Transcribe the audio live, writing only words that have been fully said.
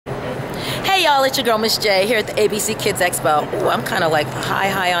Hey y'all, it's your girl Miss J here at the AbC Kids Expo. Ooh, I'm kind of like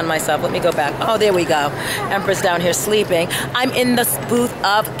high on myself. Let me go back. Oh, there we go. Empress down here sleeping. I'm in the booth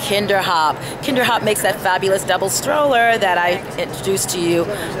of Kinderhop. Kinderhop makes that fabulous double stroller that I introduced to you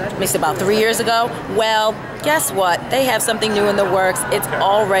about 3 years ago. Well, guess what? They have something new in the works. It's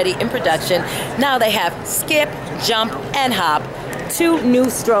already in production. Now they have Skip, Jump, and Hop. 2 new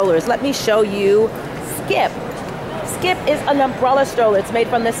strollers. Let me show you Skip. Skip is an umbrella stroller. It's made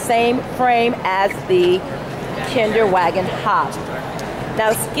from the same frame as the Kinderwagon Hop.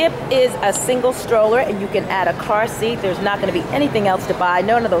 Now Skip is a single stroller and you can add a car seat. There's not going to be anything else to buy.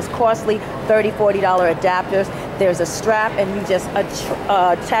 None of those costly $30, $40 adapters. There's a strap and you just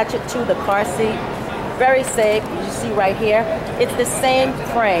attach it to the car seat. Very safe. You see right here. It's the same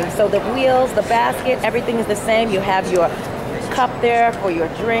frame. So the wheels, the basket, everything is the same. You have your cup there for your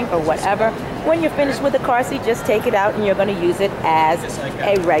drink or whatever. When you're finished with the car seat, just take it out and you're going to use it as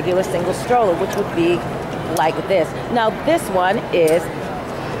a regular single stroller, which would be like this. Now this one is,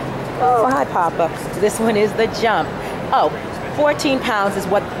 oh hi Papa, this one is the Jump. Oh, 14 pounds is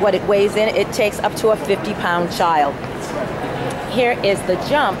what it weighs in. It takes up to a 50-pound child. Here is the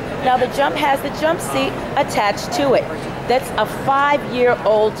Jump. Now the Jump has the jump seat attached to it. That's a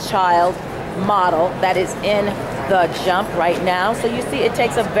 5-year-old child model that is in the Jump right now. So you see it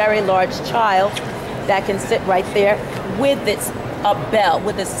takes a very large child that can sit right there with a belt,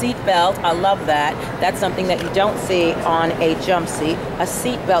 with a seat belt. I love that. That's something that you don't see on a jump seat. A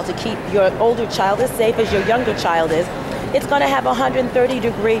seat belt to keep your older child as safe as your younger child is. It's going to have a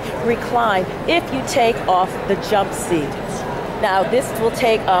 130-degree recline if you take off the jump seat. Now this will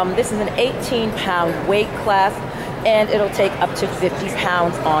take, this is an 18-pound weight class, and it'll take up to 50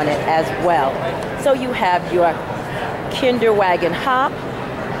 pounds on it as well. So you have your Kinderwagon Hop,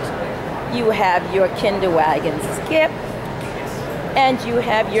 you have your Kinderwagon Skip, and you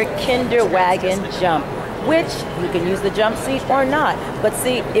have your Kinderwagon Jump, which you can use the jump seat or not. But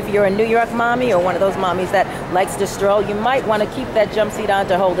see, if you're a New York mommy or one of those mommies that likes to stroll, you might want to keep that jump seat on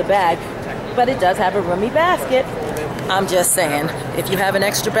to hold a bag, but it does have a roomy basket. I'm just saying, if you have an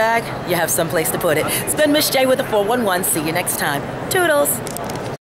extra bag, you have someplace to put it. It's been Miss J with the 411. See you next time. Toodles.